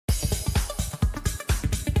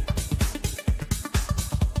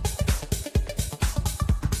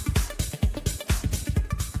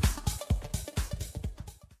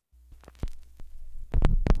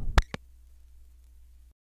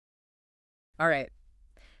All right.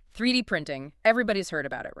 3D printing. Everybody's heard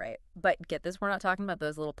about it, right? But get this, we're not talking about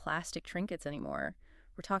those little plastic trinkets anymore.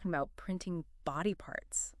 We're talking about printing body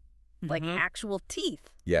parts, like actual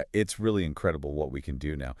teeth. Yeah, it's really incredible what we can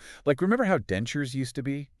do now. Like, remember how dentures used to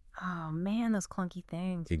be? Oh, man, those clunky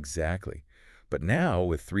things. Exactly. But now,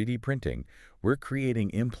 with 3D printing, we're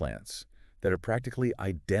creating implants that are practically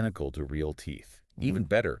identical to real teeth. Even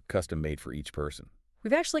better, custom-made for each person.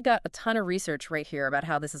 We've actually got a ton of research right here about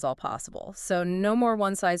how this is all possible. So no more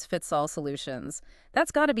one-size-fits-all solutions.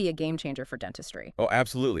 That's got to be a game changer for dentistry. Oh,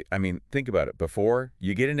 absolutely. I mean, think about it. Before,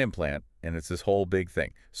 you get an implant, and it's this whole big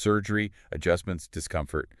thing. Surgery, adjustments,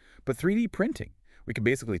 discomfort. But 3D printing, we can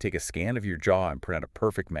basically take a scan of your jaw and print out a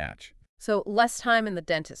perfect match. So less time in the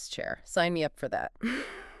dentist's chair. Sign me up for that.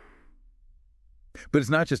 But it's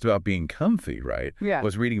not just about being comfy, right? Yeah. I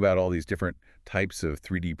was reading about all these different types of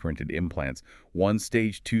 3D printed implants.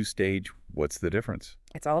 1-stage, 2-stage, what's the difference?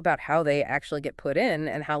 It's all about how they actually get put in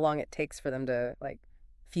and how long it takes for them to, like,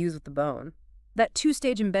 fuse with the bone. That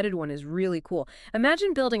 2-stage embedded one is really cool.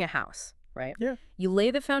 Imagine building a house, right? Yeah. You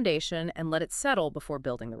lay the foundation and let it settle before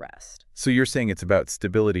building the rest. So you're saying it's about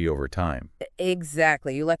stability over time.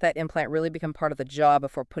 Exactly. You let that implant really become part of the jaw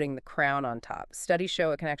before putting the crown on top. Studies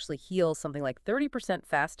show it can actually heal something like 30%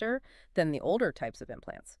 faster than the older types of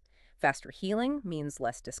implants. Faster healing means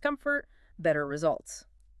less discomfort, better results.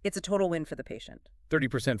 It's a total win for the patient.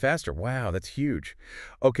 30% faster. Wow, that's huge.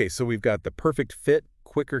 Okay, so we've got the perfect fit,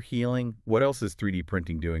 quicker healing. What else is 3D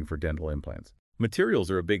printing doing for dental implants? Materials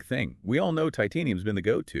are a big thing. We all know titanium's been the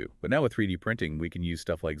go-to, but now with 3D printing, we can use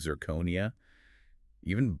stuff like zirconia,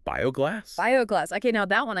 even bioglass. Bioglass. Okay, now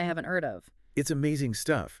that one I haven't heard of. It's amazing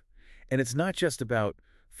stuff. And it's not just about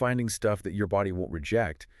finding stuff that your body won't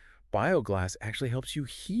reject. Bioglass actually helps you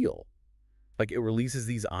heal. Like, it releases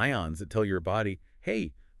these ions that tell your body,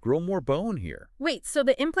 hey, grow more bone here. Wait, so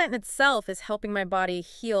the implant itself is helping my body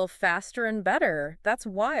heal faster and better. That's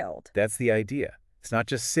wild. That's the idea. It's not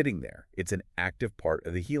just sitting there. It's an active part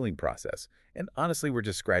of the healing process. And honestly, we're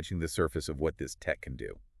just scratching the surface of what this tech can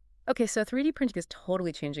do. Okay, so 3D printing is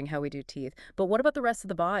totally changing how we do teeth. But what about the rest of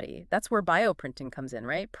the body? That's where bioprinting comes in,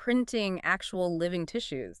 right? Printing actual living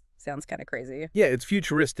tissues. Sounds kind of crazy. Yeah, it's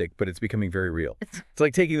futuristic, but it's becoming very real. It's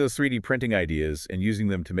like taking those 3D printing ideas and using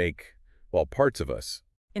them to make, well, parts of us.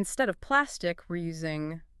 Instead of plastic, we're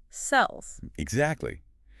using cells. Exactly.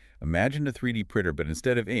 Imagine a 3D printer, but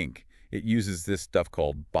instead of ink, it uses this stuff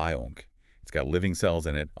called bioink. It's got living cells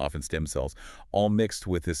in it, often stem cells, all mixed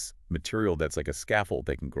with this material that's like a scaffold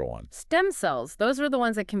they can grow on. Stem cells, those are the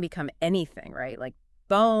ones that can become anything, right? Like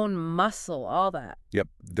bone, muscle, all that. Yep,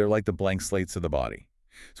 they're like the blank slates of the body.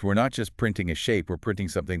 So we're not just printing a shape, we're printing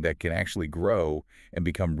something that can actually grow and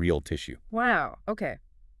become real tissue. Wow, okay.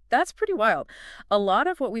 That's pretty wild. A lot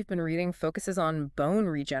of what we've been reading focuses on bone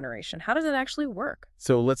regeneration. How does it actually work?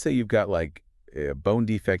 So let's say you've got like a bone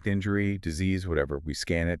defect injury, disease, whatever. We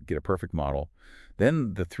scan it, get a perfect model.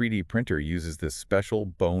 Then the 3D printer uses this special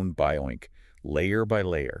bone bioink, layer by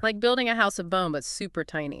layer. Like building a house of bone, but super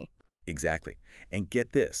tiny. Exactly. And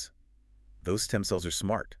get this, those stem cells are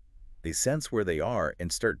smart. They sense where they are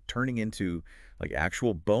and start turning into like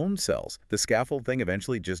actual bone cells. The scaffold thing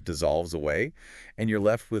eventually just dissolves away, and you're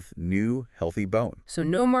left with new, healthy bone. So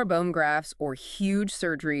no more bone grafts or huge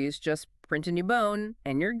surgeries, just print a new bone,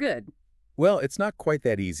 and you're good. Well, it's not quite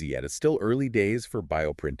that easy yet. It's still early days for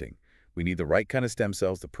bioprinting. We need the right kind of stem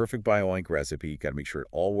cells, the perfect bioink recipe. You got to make sure it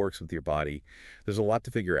all works with your body. There's a lot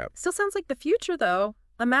to figure out. Still sounds like the future, though.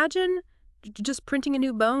 Imagine just printing a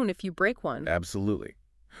new bone if you break one. Absolutely.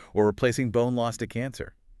 Or replacing bone lost to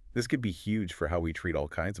cancer. This could be huge for how we treat all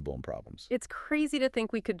kinds of bone problems. It's crazy to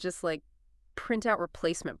think we could just, like, print out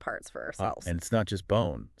replacement parts for ourselves. And it's not just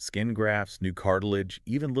bone. Skin grafts, new cartilage,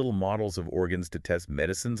 even little models of organs to test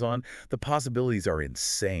medicines on. The possibilities are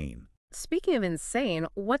insane. Speaking of insane,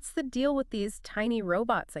 what's the deal with these tiny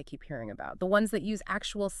robots I keep hearing about? The ones that use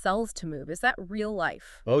actual cells to move. Is that real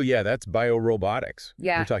life? Oh yeah, that's biorobotics.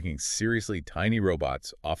 Yeah. We're talking seriously tiny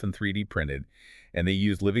robots, often 3D printed, and they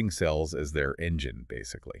use living cells as their engine,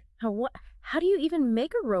 basically. How do you even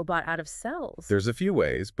make a robot out of cells? There's a few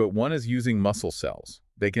ways, but one is using muscle cells.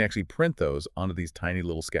 They can actually print those onto these tiny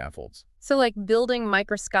little scaffolds. So like building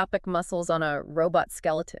microscopic muscles on a robot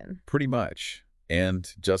skeleton. Pretty much.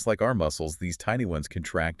 And just like our muscles, these tiny ones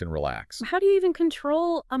contract and relax. How do you even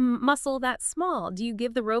control a muscle that small? Do you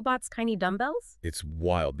give the robots tiny dumbbells? It's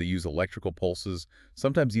wild. They use electrical pulses,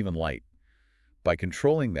 sometimes even light. By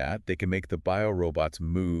controlling that, they can make the biorobots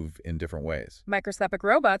move in different ways. Microscopic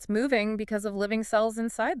robots moving because of living cells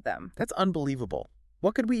inside them. That's unbelievable.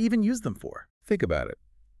 What could we even use them for? Think about it.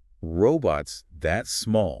 Robots that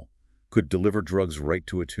small could deliver drugs right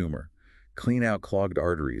to a tumor, clean out clogged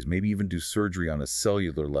arteries, maybe even do surgery on a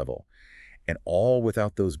cellular level, and all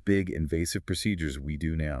without those big invasive procedures we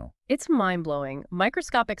do now. It's mind-blowing.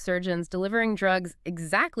 Microscopic surgeons delivering drugs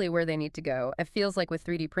exactly where they need to go. It feels like with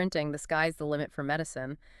 3D printing, the sky's the limit for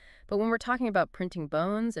medicine. But when we're talking about printing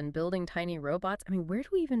bones and building tiny robots, I mean, where do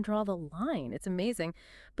we even draw the line? It's amazing.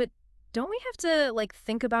 But don't we have to, like,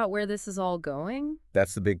 think about where this is all going?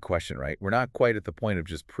 That's the big question, right? We're not quite at the point of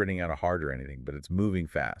just printing out a heart or anything, but it's moving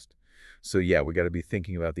fast. So yeah, we got to be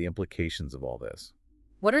thinking about the implications of all this.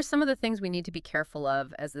 What are some of the things we need to be careful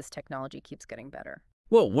of as this technology keeps getting better?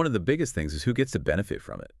 Well, one of the biggest things is who gets to benefit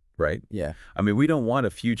from it, right? Yeah. I mean, we don't want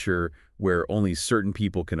a future where only certain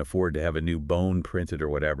people can afford to have a new bone printed or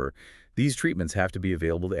whatever. These treatments have to be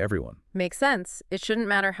available to everyone. Makes sense. It shouldn't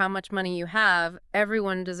matter how much money you have.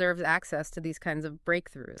 Everyone deserves access to these kinds of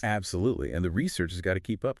breakthroughs. Absolutely. And the research has got to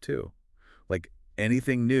keep up, too. Like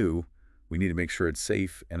anything new, we need to make sure it's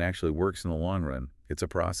safe and actually works in the long run. It's a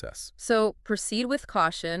process. So proceed with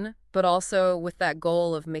caution, but also with that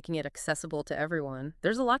goal of making it accessible to everyone.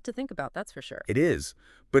 There's a lot to think about, that's for sure. It is,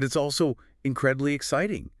 but it's also incredibly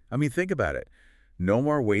exciting. I mean, think about it. No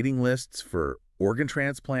more waiting lists for organ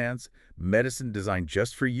transplants, medicine designed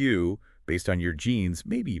just for you based on your genes,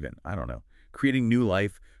 maybe even, I don't know, creating new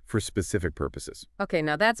life for specific purposes. Okay,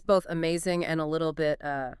 now that's both amazing and a little bit,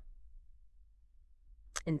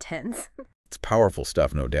 intense. It's powerful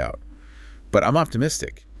stuff, no doubt. But I'm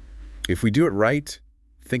optimistic. If we do it right,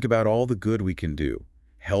 think about all the good we can do.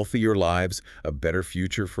 Healthier lives, a better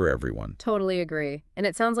future for everyone. Totally agree. And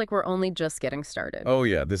it sounds like we're only just getting started. Oh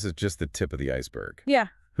yeah, this is just the tip of the iceberg. Yeah.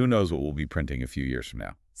 Who knows what we'll be printing a few years from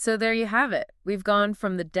now. So there you have it. We've gone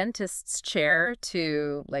from the dentist's chair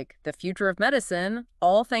to, like, the future of medicine,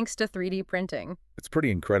 all thanks to 3D printing. It's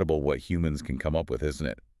pretty incredible what humans can come up with, isn't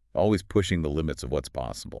it? Always pushing the limits of what's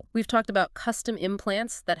possible. We've talked about custom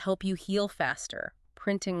implants that help you heal faster,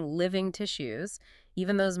 printing living tissues,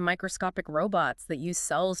 even those microscopic robots that use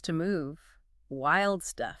cells to move. Wild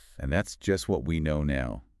stuff. And that's just what we know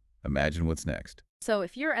now. Imagine what's next. So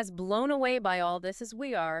if you're as blown away by all this as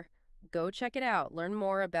we are, go check it out. Learn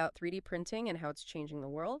more about 3D printing and how it's changing the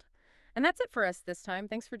world. And that's it for us this time.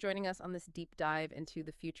 Thanks for joining us on this deep dive into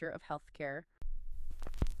the future of healthcare.